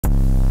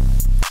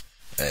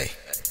Hey,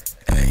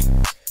 hey,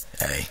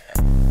 hey.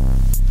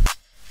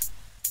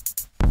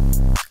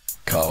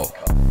 Call.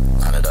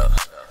 Line it up,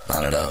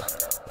 line it up,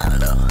 line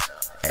it up.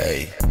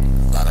 Hey,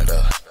 line it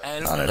up,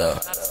 line it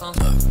up.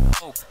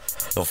 Look.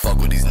 Don't fuck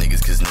with these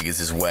niggas, cause niggas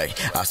is whack.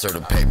 I serve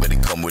the pack, but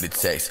it come with a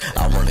text.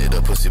 I run it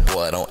up, pussy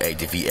boy, I don't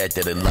act. If he act,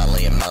 that a lie,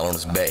 lay him out on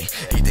his back.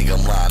 He think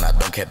I'm lying, I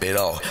don't cap it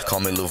all.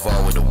 Call me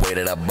LeVar with the way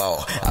that I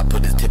ball. I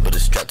put the tip of the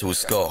strap to his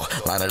skull.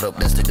 Line it up,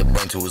 then stick the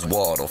brain to his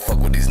wall. Don't fuck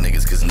with these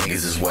niggas, cause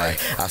niggas is whack.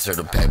 I serve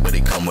the pack, but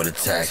it come with a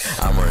tax.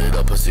 I run it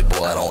up, pussy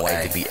boy, I don't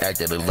act. If he act,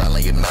 that a lie,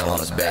 lay him out on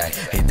his back.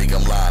 He think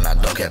I'm lying, I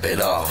don't cap it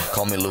all.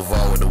 Call me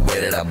LeVar with the way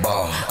that I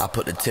ball. I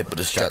put the tip of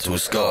the strap to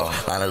his skull.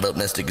 Line it up,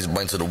 then stick his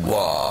brain to the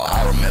wall.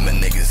 I remember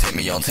niggas hit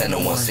me on 10 to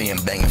 1, see him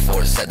banging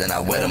for a set, then I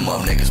wet him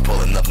up. Niggas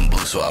pulling up in blue,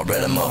 so I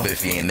read him up.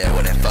 If he ain't there,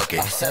 well then fuck it,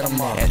 I set him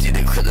up. Empty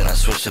the clip, then I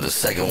switch to the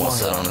second one.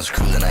 Set on his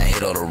crew, then I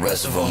hit all the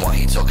rest of them. While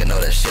he talking all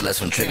that shit,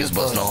 let's when triggers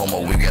bust. No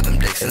homo, we got them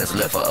dicks and it's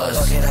left for us.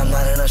 Fuck it, I'm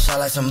lining up shot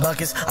like some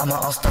buckets. I'm an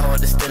all-star with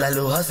the still like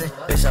Lil Hussin'.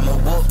 Bitch, I'm a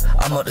wolf,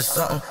 I'm up to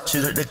something.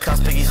 Shoot at the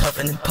cops, piggies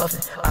huffing and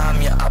puffing.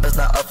 I'm your op, it's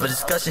not up for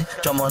discussion.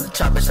 Drum on the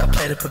chop, bitch, I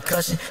play the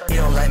percussion. He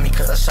don't like me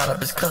cause I shot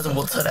up his cousin.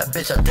 We'll tell that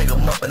bitch I dig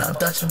him up and I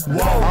dutch him.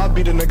 Whoa, I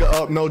beat a nigga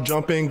up, no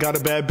jumping. Got a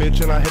bad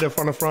bitch and I hit her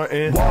from the front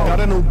end. Whoa. Got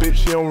a new bitch,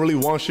 she don't really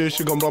want shit.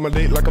 She gon' blow my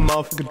date like a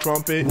motherfucking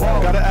trumpet.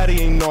 Whoa. Got an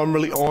addy, ain't know I'm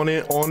really on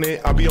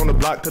it. I be on the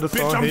block till the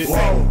sun hit.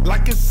 Bitch,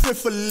 like it's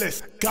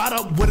syphilis. Got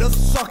up with a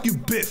suck you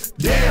bitch.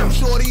 Damn,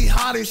 shorty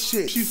hot as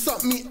shit. She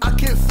sucked me, I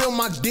can't feel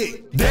my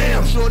dick.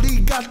 Damn,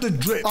 shorty got the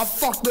drip. I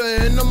fucked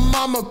her in the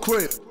mama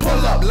crib. Pull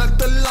up, let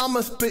the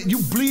llama spit. You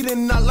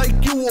bleeding not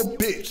like you a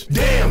bitch.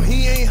 Damn,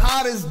 he ain't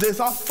hot as this.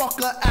 I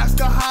fuck her, ask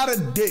her how to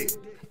dick.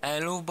 Hey,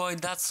 Lou boy,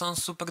 that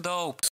sounds super dope.